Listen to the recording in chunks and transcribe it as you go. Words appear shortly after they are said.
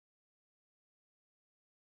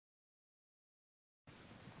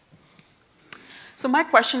So my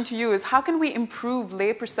question to you is, how can we improve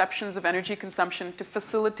lay perceptions of energy consumption to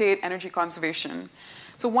facilitate energy conservation?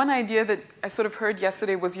 So one idea that I sort of heard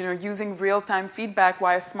yesterday was, using real-time feedback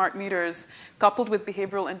via smart meters coupled with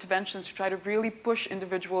behavioral interventions to try to really push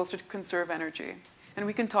individuals to conserve energy. And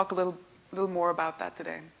we can talk a little more about that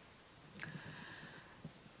today.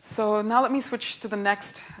 So now let me switch to the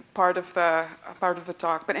next part of the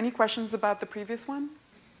talk. But any questions about the previous one?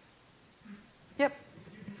 Yep.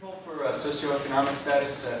 Did you control for socioeconomic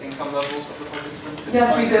status, income levels of the participants?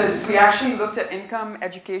 Yes, we did. We actually looked at income,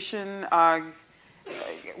 education,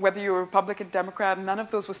 whether you were Republican, Democrat. None of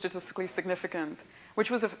those were statistically significant, which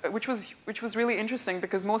was really interesting,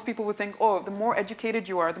 because most people would think, oh, the more educated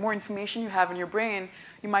you are, the more information you have in your brain,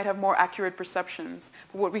 you might have more accurate perceptions.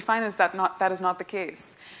 But what we find is that that is not the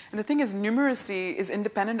case. And the thing is, numeracy is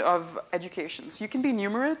independent of education. So you can be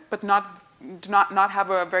numerate, but not have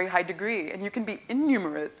a very high degree. And you can be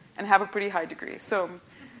innumerate and have a pretty high degree. So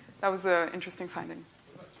that was an interesting finding.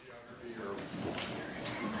 What about geography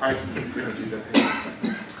or prices of energy that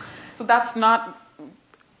So that's not...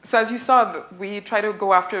 So as you saw, we try to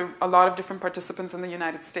go after a lot of different participants in the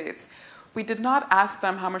United States. We did not ask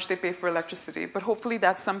them how much they pay for electricity, but hopefully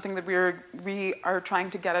that's something that we are trying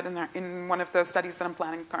to get at in one of the studies that I'm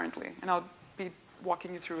planning currently. And I'll be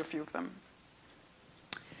walking you through a few of them.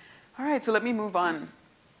 All right, so let me move on.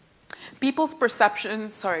 People's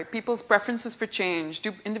preferences for change.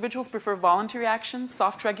 Do individuals prefer voluntary actions,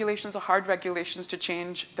 soft regulations, or hard regulations to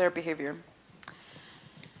change their behavior?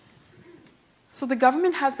 So the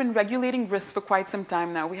government has been regulating risks for quite some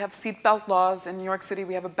time now. We have seatbelt laws in New York City.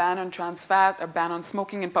 We have a ban on trans fat, a ban on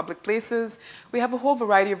smoking in public places. We have a whole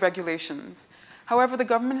variety of regulations. However, the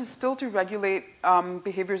government has still to regulate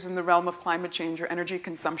behaviors in the realm of climate change or energy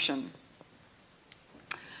consumption.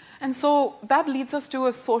 And so that leads us to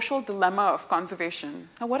a social dilemma of conservation.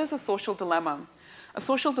 Now, what is a social dilemma? A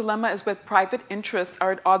social dilemma is where private interests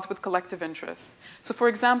are at odds with collective interests. So for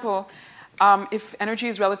example, if energy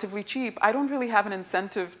is relatively cheap, I don't really have an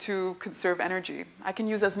incentive to conserve energy. I can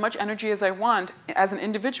use as much energy as I want as an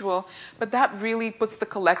individual, but that really puts the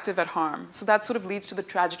collective at harm. So that sort of leads to the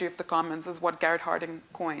tragedy of the commons, is what Hardin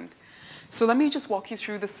coined. So let me just walk you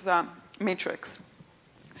through this matrix.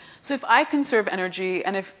 So if I conserve energy,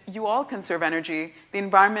 and if you all conserve energy, the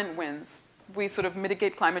environment wins. We sort of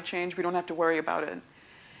mitigate climate change. We don't have to worry about it.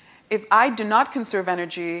 If I do not conserve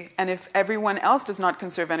energy, and if everyone else does not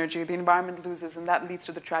conserve energy, the environment loses, and that leads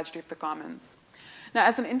to the tragedy of the commons. Now,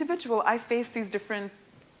 as an individual, I face these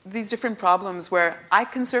different problems where I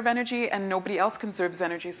conserve energy and nobody else conserves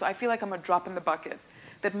energy, so I feel like I'm a drop in the bucket,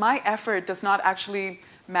 that my effort does not actually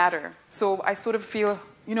matter. So I sort of feel,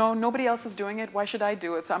 nobody else is doing it, why should I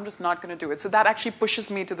do it? So I'm just not going to do it. So that actually pushes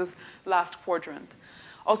me to this last quadrant.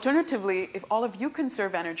 Alternatively, if all of you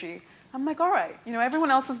conserve energy, I'm like, all right,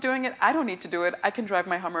 everyone else is doing it. I don't need to do it. I can drive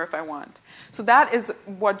my Hummer if I want. So that is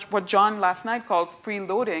what John last night called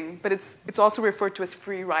freeloading, but it's also referred to as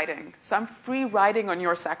free riding. So I'm free riding on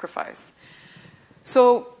your sacrifice.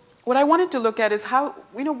 So what I wanted to look at is how,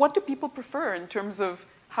 what do people prefer in terms of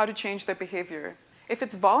how to change their behavior? If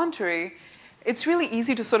it's voluntary, it's really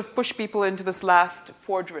easy to sort of push people into this last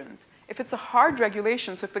quadrant. If it's a hard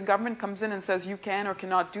regulation, so if the government comes in and says you can or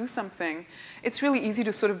cannot do something, it's really easy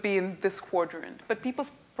to sort of be in this quadrant. But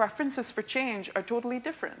people's preferences for change are totally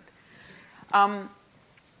different.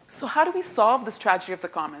 So how do we solve this tragedy of the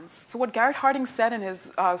commons? So what Hardin said in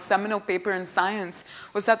his seminal paper in Science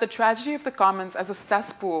was that the tragedy of the commons as a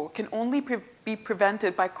cesspool can only be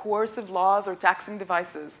prevented by coercive laws or taxing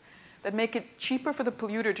devices that make it cheaper for the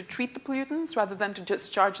polluter to treat the pollutants rather than to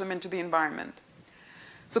discharge them into the environment.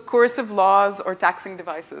 So coercive laws or taxing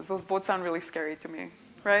devices, those both sound really scary to me,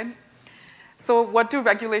 right? So what do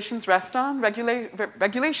regulations rest on?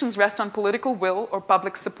 Regulations rest on political will or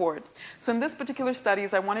public support. So in this particular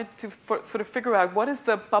studies, I wanted to sort of figure out what is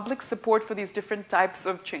the public support for these different types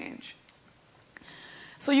of change.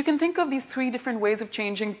 So you can think of these three different ways of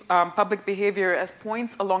changing public behavior as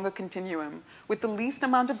points along a continuum, with the least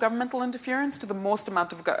amount of governmental interference to the most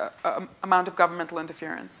amount of governmental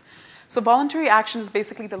interference. So voluntary action is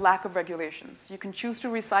basically the lack of regulations. You can choose to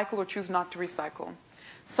recycle or choose not to recycle.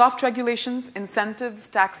 Soft regulations, incentives,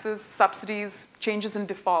 taxes, subsidies, changes in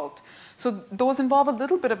default. So those involve a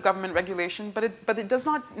little bit of government regulation, but it does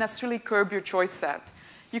not necessarily curb your choice set.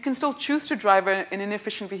 You can still choose to drive an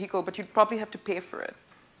inefficient vehicle, but you'd probably have to pay for it.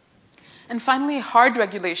 And finally, hard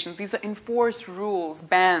regulations. These are enforced rules,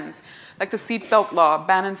 bans, like the seatbelt law,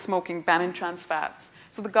 ban on smoking, ban on trans fats.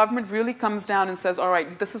 So the government really comes down and says, all right,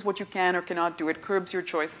 this is what you can or cannot do. It curbs your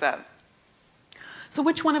choice set. So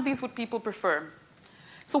which one of these would people prefer?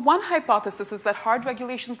 So one hypothesis is that hard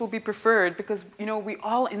regulations will be preferred because, you know, we're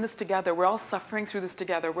all in this together. We're all suffering through this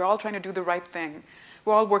together. We're all trying to do the right thing.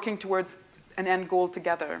 We're all working towards an end goal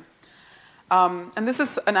together. And this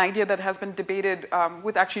is an idea that has been debated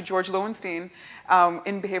with actually George Lowenstein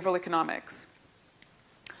in behavioral economics.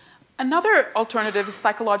 Another alternative is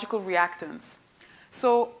psychological reactance.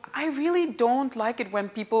 So I really don't like it when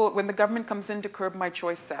the government comes in to curb my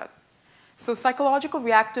choice set. So psychological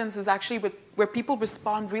reactance is actually where people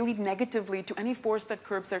respond really negatively to any force that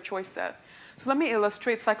curbs their choice set. So let me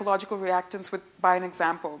illustrate psychological reactance by an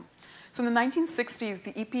example. So in the 1960s,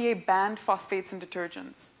 the EPA banned phosphates in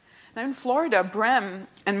detergents. Now in Florida, Brehm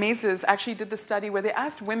and Mazes actually did the study where they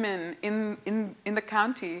asked women in the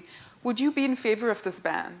county, would you be in favor of this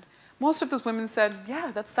ban? Most of those women said, yeah,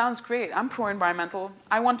 that sounds great. I'm pro-environmental.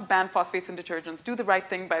 I want to ban phosphates in detergents. Do the right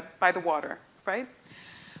thing by the water, right?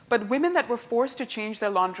 But women that were forced to change their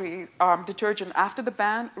laundry detergent after the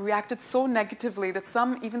ban reacted so negatively that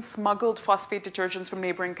some even smuggled phosphate detergents from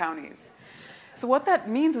neighboring counties. So what that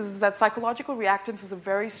means is that psychological reactance is a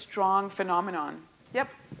very strong phenomenon. Yep.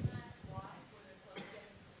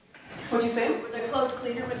 What do you say? Were their clothes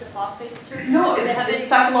cleaner with the phosphate detergent? No, it's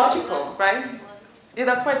psychological, right? Yeah,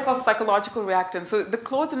 that's why it's called psychological reactance. So the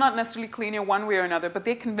clothes are not necessarily cleaner one way or another, but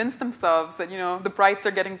they convince themselves that, you know, the brights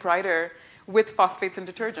are getting brighter with phosphates and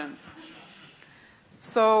detergents.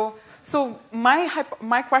 So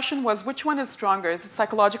my question was, which one is stronger? Is it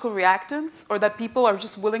psychological reactance, or that people are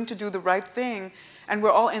just willing to do the right thing and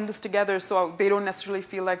we're all in this together so they don't necessarily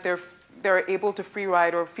feel like they're able to free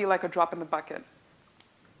ride or feel like a drop in the bucket?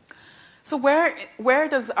 So where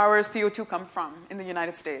does our CO2 come from in the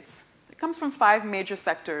United States? It comes from 5 major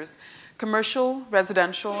sectors: commercial,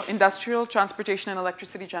 residential, industrial, transportation, and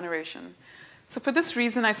electricity generation. So for this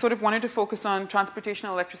reason, I sort of wanted to focus on transportation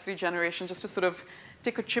and electricity generation just to sort of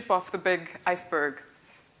take a chip off the big iceberg.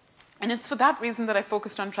 And it's for that reason that I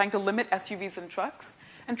focused on trying to limit SUVs and trucks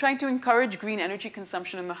and trying to encourage green energy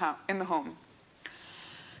consumption in the home.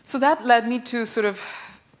 So that led me to sort of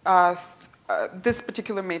this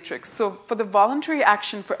particular matrix. So for the voluntary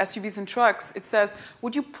action for SUVs and trucks, it says,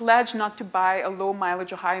 would you pledge not to buy a low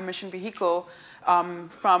mileage or high emission vehicle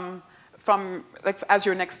as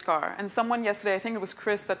your next car? And someone yesterday, I think it was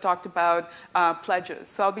Chris, that talked about pledges.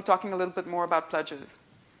 So I'll be talking a little bit more about pledges.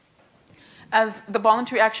 As the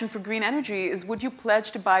voluntary action for green energy is, would you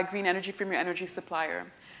pledge to buy green energy from your energy supplier?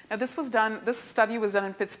 Now this study was done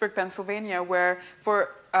in Pittsburgh, Pennsylvania, where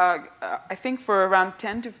I think for around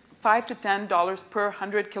 $5 to $10 per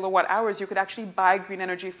 100 kilowatt hours, you could actually buy green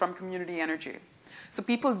energy from community energy. So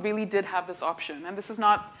people really did have this option, and this is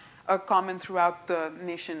not common throughout the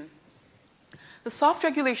nation. The soft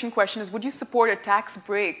regulation question is, would you support a tax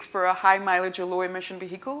break for a high mileage or low emission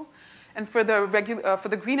vehicle? And for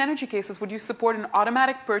the green energy cases, would you support an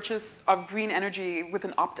automatic purchase of green energy with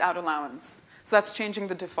an opt-out allowance? So that's changing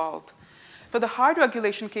the default. For the hard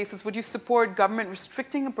regulation cases, would you support government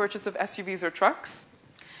restricting the purchase of SUVs or trucks?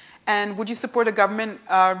 And would you support a government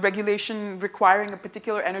regulation requiring a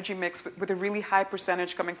particular energy mix with a really high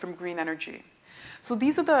percentage coming from green energy? So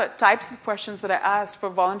these are the types of questions that I asked for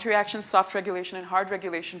voluntary action, soft regulation, and hard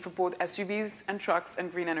regulation for both SUVs and trucks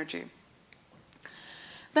and green energy.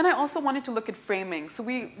 Then I also wanted to look at framing. So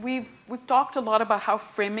we've talked a lot about how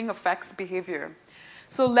framing affects behavior.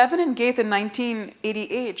 So Levin and Gaith in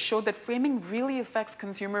 1988 showed that framing really affects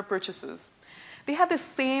consumer purchases. They had the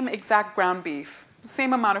same exact ground beef,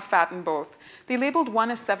 same amount of fat in both. They labeled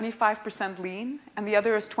one as 75% lean and the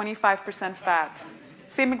other as 25% fat.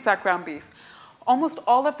 Same exact ground beef. Almost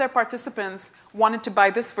all of their participants wanted to buy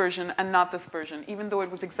this version and not this version, even though it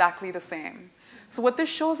was exactly the same. So what this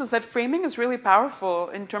shows is that framing is really powerful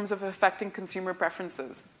in terms of affecting consumer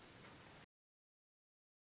preferences.